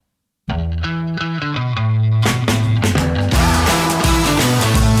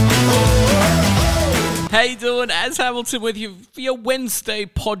How you doing? Az Hamilton with you for your Wednesday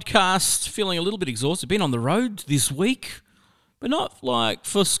podcast. Feeling a little bit exhausted. Been on the road this week, but not like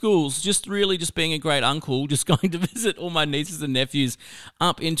for schools. Just being a great uncle. Just going to visit all my nieces and nephews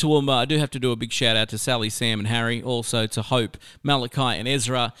up in Toowoomba. I do have to do a big shout out to Sally, Sam, and Harry. Also to Hope, Malachi, and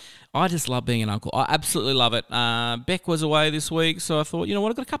Ezra. I just love being an uncle. I absolutely love it. Beck was away this week, so I thought, you know what?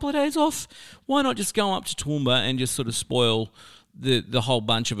 I've got a couple of days off. Why not just go up to Toowoomba and just sort of spoil the whole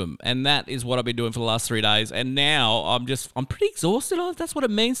bunch of them? And that is what I've been doing for the last 3 days. And now I'm pretty exhausted. That's what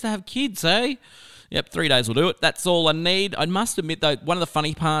it means to have kids, eh? Yep, 3 days will do it. That's all I need. I must admit, though, one of the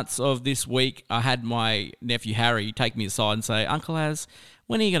funny parts of this week, I had my nephew Harry take me aside and say, Uncle Az,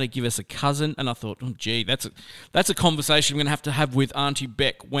 when are you going to give us a cousin? And I thought, oh, gee, that's a conversation I'm going to have with Auntie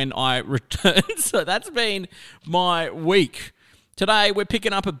Beck when I return. So that's been my week. Today, we're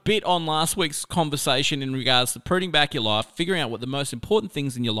picking up a bit on last week's conversation in regards to pruning back your life, figuring out what the most important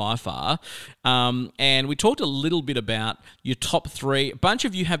things in your life are. And we talked a little bit about your top 3. A bunch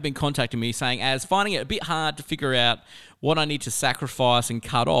of you have been contacting me saying, as finding it a bit hard to figure out what I need to sacrifice and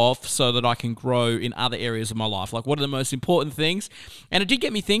cut off so that I can grow in other areas of my life. Like, what are the most important things? And it did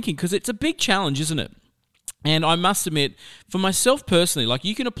get me thinking, because it's a big challenge, isn't it? And I must admit, for myself personally, like,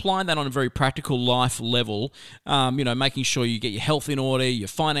 you can apply that on a very practical life level, making sure you get your health in order, your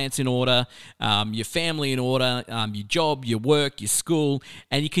finance in order, your family in order, your job, your work, your school,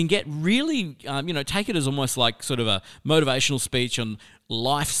 and you can get really, take it as almost like sort of a motivational speech on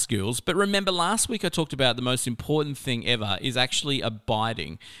life skills. But remember, last week I talked about the most important thing ever is actually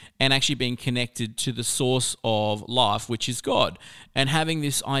abiding and actually being connected to the source of life, which is God. And having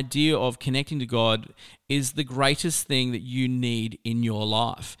this idea of connecting to God is the greatest thing that you need in your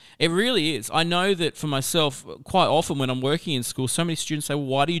life. It really is. I know that for myself, quite often when I'm working in school, so many students say, well,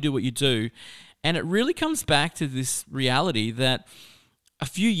 why do you do what you do? And it really comes back to this reality that a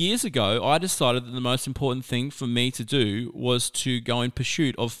few years ago, I decided that the most important thing for me to do was to go in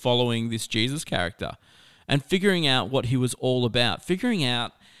pursuit of following this Jesus character and figuring out what he was all about, figuring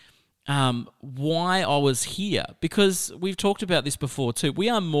out why I was here. Because we've talked about this before too. We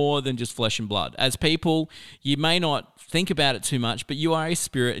are more than just flesh and blood. As people, you may not think about it too much, but you are a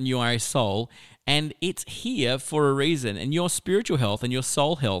spirit and you are a soul. And it's here for a reason. And your spiritual health and your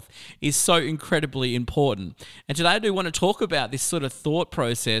soul health is so incredibly important. And today I do want to talk about this sort of thought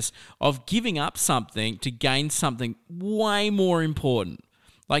process of giving up something to gain something way more important.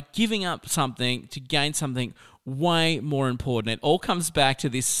 Like giving up something to gain something way more important. It all comes back to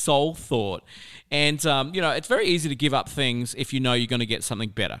this soul thought. And, it's very easy to give up things if you know you're going to get something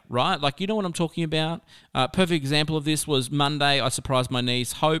better, right? Like, you know what I'm talking about? Perfect example of this was Monday. I surprised my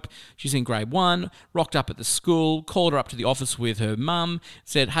niece, Hope. She's in grade 1, rocked up at the school, called her up to the office with her mum,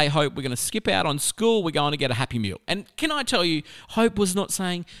 said, hey, Hope, we're going to skip out on school. We're going to get a Happy Meal. And can I tell you, Hope was not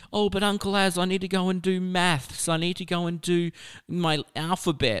saying, oh, but Uncle Az, I need to go and do maths. I need to go and do my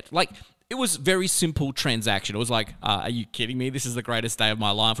alphabet. Like, it was a very simple transaction. It was like, are you kidding me? This is the greatest day of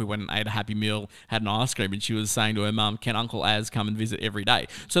my life. We went and ate a Happy Meal, had an ice cream, and she was saying to her mum, can Uncle Az come and visit every day?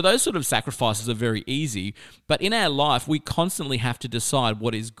 So those sort of sacrifices are very easy. But in our life, we constantly have to decide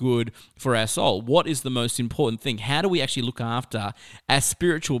what is good for our soul. What is the most important thing? How do we actually look after our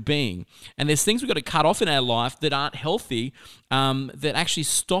spiritual being? And there's things we've got to cut off in our life that aren't healthy, that actually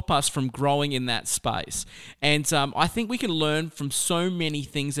stop us from growing in that space. And I think we can learn from so many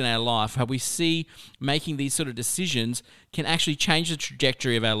things in our life, how we see making these sort of decisions can actually change the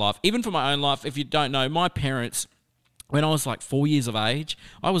trajectory of our life. Even for my own life, if you don't know, my parents, when I was like 4 years of age,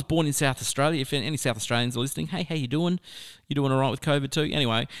 I was born in South Australia. If any South Australians are listening, hey, how you doing? You doing all right with COVID too?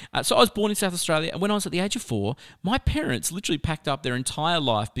 Anyway, so I was born in South Australia, and when I was at the age of 4, my parents literally packed up their entire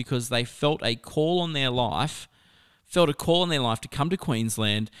life because they felt a call on their life to come to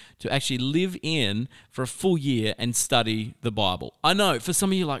Queensland to actually live in for a full year and study the Bible. I know, for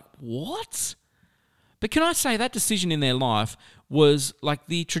some of you, like, what? But can I say that decision in their life was like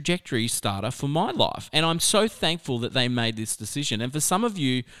the trajectory starter for my life. And I'm so thankful that they made this decision. And for some of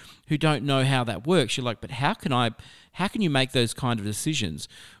you who don't know how that works, you're like, but how can you make those kind of decisions?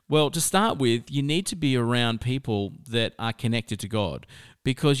 Well, to start with, you need to be around people that are connected to God,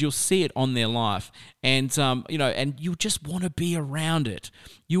 because you'll see it on their life, and and you just want to be around it.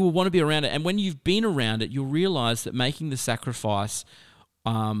 You will want to be around it, and when you've been around it, you'll realize that making the sacrifice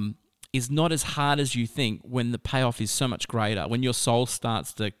is not as hard as you think when the payoff is so much greater. When your soul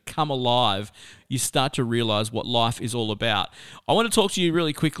starts to come alive, you start to realize what life is all about. I want to talk to you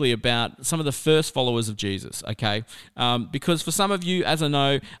really quickly about some of the first followers of Jesus, okay? Because for some of you, as I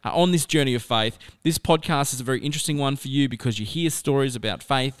know, on this journey of faith, this podcast is a very interesting one for you because you hear stories about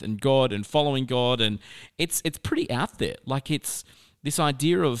faith and God and following God, and it's pretty out there. Like, it's this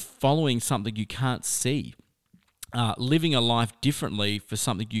idea of following something you can't see. Living a life differently for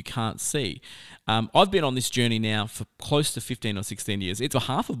something you can't see. I've been on this journey now for close to 15 or 16 years. It's a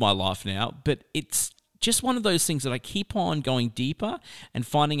half of my life now, but it's just one of those things that I keep on going deeper and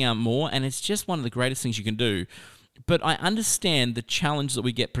finding out more, and it's just one of the greatest things you can do. But I understand the challenge that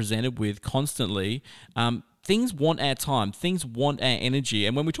we get presented with constantly. Things want our time. Things want our energy.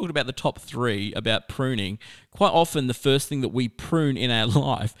 And when we talked about the top 3 about pruning, quite often the first thing that we prune in our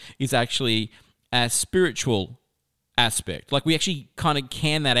life is actually our spiritual aspect. Like we actually kind of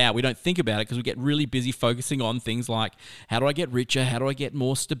can that out. We don't think about it because we get really busy focusing on things like, how do I get richer? How do I get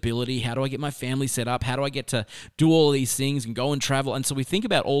more stability? How do I get my family set up? How do I get to do all these things and go and travel? And so we think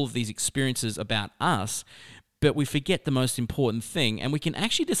about all of these experiences about us, but we forget the most important thing. And we can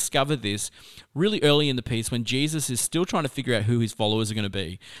actually discover this really early in the piece when Jesus is still trying to figure out who his followers are going to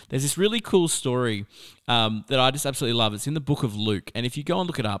be. There's this really cool story that I just absolutely love. It's in the book of Luke. And if you go and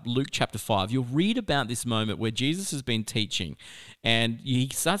look it up, Luke chapter 5, you'll read about this moment where Jesus has been teaching and he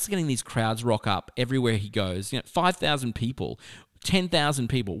starts getting these crowds rock up everywhere he goes. 5,000 people. 10,000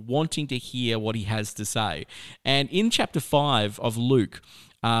 people wanting to hear what he has to say. And in chapter 5 of Luke,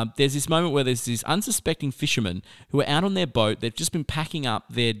 there's this moment where there's these unsuspecting fishermen who are out on their boat. They've just been packing up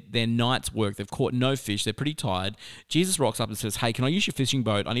their night's work. They've caught no fish. They're pretty tired. Jesus rocks up and says, "Hey, can I use your fishing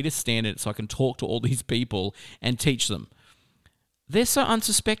boat? I need to stand in it so I can talk to all these people and teach them." They're so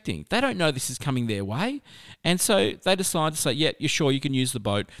unsuspecting. They don't know this is coming their way. And so they decide to say, yeah, you're sure you can use the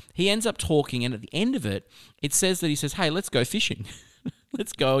boat. He ends up talking, and at the end of it, it says that he says, "Hey, let's go fishing.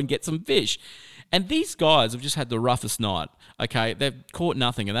 Let's go and get some fish." And these guys have just had the roughest night, okay? They've caught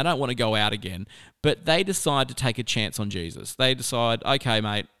nothing and they don't want to go out again, but they decide to take a chance on Jesus. They decide, okay,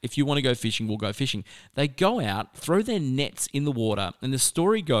 mate, if you want to go fishing, we'll go fishing. They go out, throw their nets in the water, and the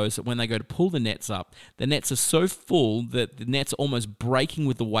story goes that when they go to pull the nets up, the nets are so full that the nets are almost breaking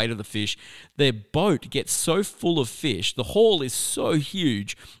with the weight of the fish. Their boat gets so full of fish, the haul is so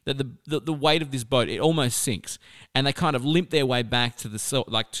huge that the weight of this boat, it almost sinks. And they kind of limp their way back to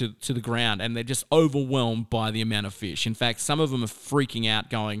the ground, and they're just overwhelmed by the amount of fish. In fact, some of them are freaking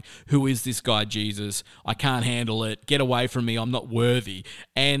out going, "Who is this guy Jesus? I can't handle it. Get away from me. I'm not worthy."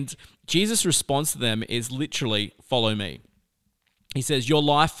 And Jesus' response to them is literally, "Follow me." He says, your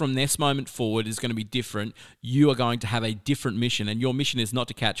life from this moment forward is going to be different. You are going to have a different mission, and your mission is not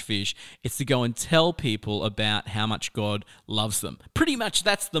to catch fish. It's to go and tell people about how much God loves them. Pretty much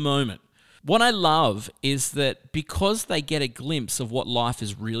that's the moment. What I love is that because they get a glimpse of what life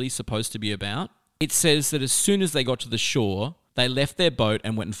is really supposed to be about, it says that as soon as they got to the shore, they left their boat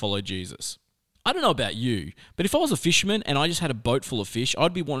and went and followed Jesus. I don't know about you, but if I was a fisherman and I just had a boat full of fish,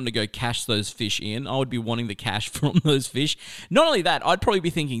 I'd be wanting to go cash those fish in. I would be wanting the cash from those fish. Not only that, I'd probably be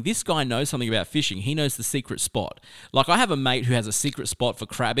thinking, this guy knows something about fishing. He knows the secret spot. Like, I have a mate who has a secret spot for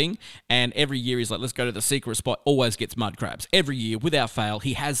crabbing, and every year he's like, let's go to the secret spot, always gets mud crabs. Every year, without fail,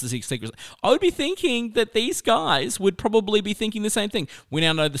 he has the secret. I would be thinking that these guys would probably be thinking the same thing. We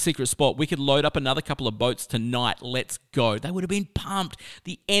now know the secret spot. We could load up another couple of boats tonight. Let's go. They would have been pumped.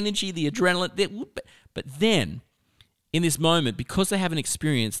 The energy, the adrenaline. But then, in this moment, because they haven't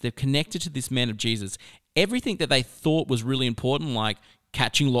experienced, they've connected to this man of Jesus. Everything that they thought was really important, like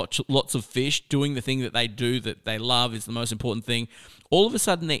catching lots of fish, doing the thing that they do that they love is the most important thing. All of a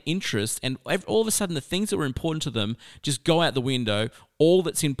sudden, their interest and all of a sudden the things that were important to them just go out the window. All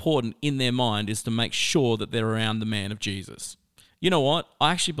that's important in their mind is to make sure that they're around the man of Jesus. You know what?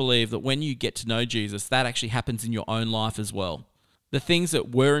 I actually believe that when you get to know Jesus, that actually happens in your own life as well. The things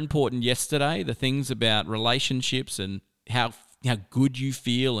that were important yesterday, the things about relationships and how good you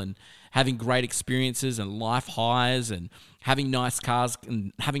feel and having great experiences and life highs and having nice cars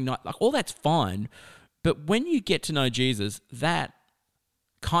and having like all that's fine. But when you get to know Jesus, that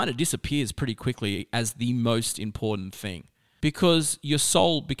kind of disappears pretty quickly as the most important thing. Because your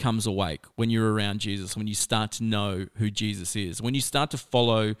soul becomes awake when you're around Jesus, when you start to know who Jesus is. When you start to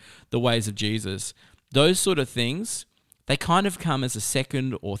follow the ways of Jesus, those sort of things, they kind of come as a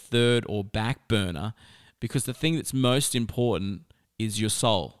second or third or back burner, because the thing that's most important is your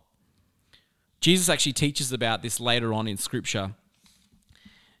soul. Jesus actually teaches about this later on in Scripture.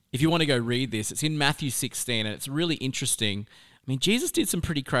 If you want to go read this, it's in Matthew 16, and it's really interesting. I mean, Jesus did some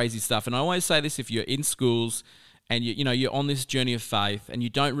pretty crazy stuff, and I always say this: if you're in schools and you're on this journey of faith and you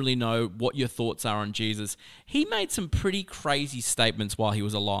don't really know what your thoughts are on Jesus, he made some pretty crazy statements while he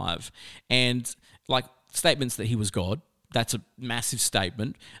was alive, and like statements that he was God. That's a massive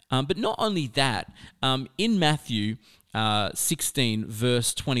statement. But not only that, in Matthew 16,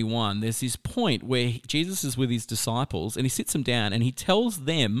 verse 21, there's this point where Jesus is with his disciples and he sits them down and he tells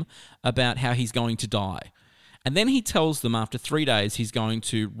them about how he's going to die. And then he tells them after 3 days he's going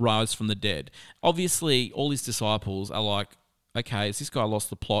to rise from the dead. Obviously, all his disciples are like, okay, has this guy lost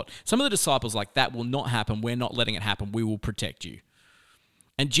the plot? Some of the disciples are like, that will not happen. We're not letting it happen. We will protect you.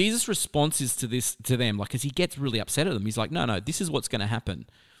 And Jesus' response is to them, like, as he gets really upset at them, he's like, no, this is what's going to happen.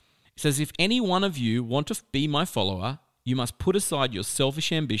 He says, if any one of you want to be my follower, you must put aside your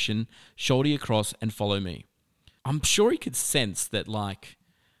selfish ambition, shoulder your cross, and follow me. I'm sure he could sense that, like,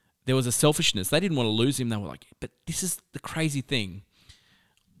 there was a selfishness. They didn't want to lose him. They were like, but this is the crazy thing.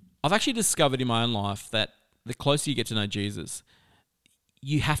 I've actually discovered in my own life that the closer you get to know Jesus,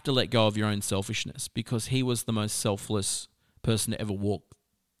 you have to let go of your own selfishness, because he was the most selfless person to ever walk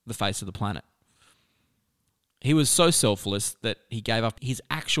the face of the planet. He was so selfless that he gave up his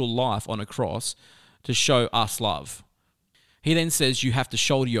actual life on a cross to show us love. He then says you have to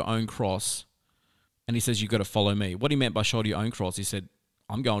shoulder your own cross, and he says you've got to follow me. What he meant by shoulder your own cross, he said,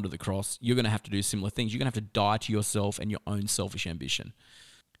 I'm going to the cross. You're going to have to do similar things. You're going to have to die to yourself and your own selfish ambition.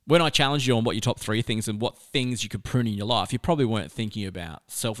 When I challenged you on what your top 3 things and what things you could prune in your life, you probably weren't thinking about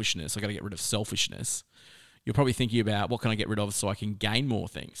selfishness. I got to get rid of selfishness. You're probably thinking about what can I get rid of so I can gain more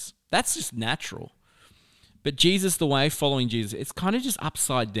things. That's just natural. But Jesus, the way following Jesus, it's kind of just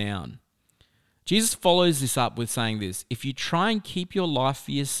upside down. Jesus follows this up with saying this: if you try and keep your life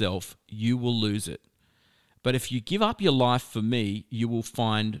for yourself, you will lose it. But if you give up your life for me, you will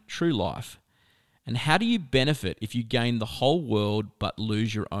find true life. And how do you benefit if you gain the whole world but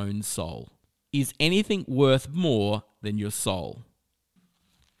lose your own soul? Is anything worth more than your soul?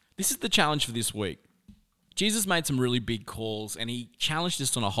 This is the challenge for this week. Jesus made some really big calls and he challenged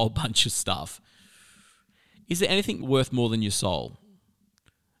us on a whole bunch of stuff. Is there anything worth more than your soul?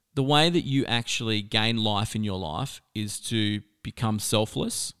 The way that you actually gain life in your life is to become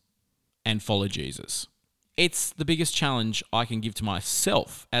selfless and follow Jesus. It's the biggest challenge I can give to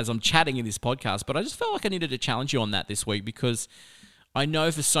myself as I'm chatting in this podcast, but I just felt like I needed to challenge you on that this week, because I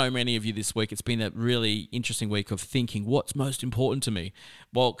know for so many of you this week, it's been a really interesting week of thinking, what's most important to me?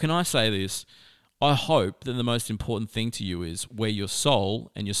 Well, can I say this? I hope that the most important thing to you is where your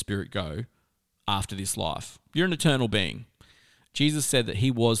soul and your spirit go after this life. You're an eternal being. Jesus said that he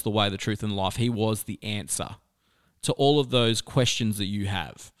was the way, the truth, and the life. He was the answer to all of those questions that you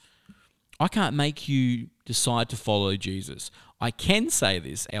have. I can't make you decide to follow Jesus. I can say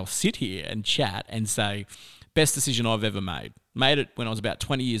this. I'll sit here and chat and say, best decision I've ever made. Made it when I was about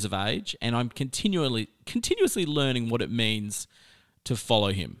 20 years of age, and I'm continuously learning what it means to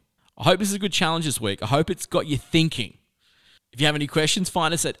follow him. I hope this is a good challenge this week. I hope it's got you thinking. If you have any questions,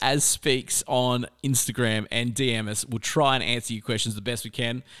 find us at As Speaks on Instagram and DM us. We'll try and answer your questions the best we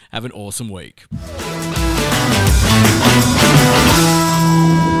can. Have an awesome week.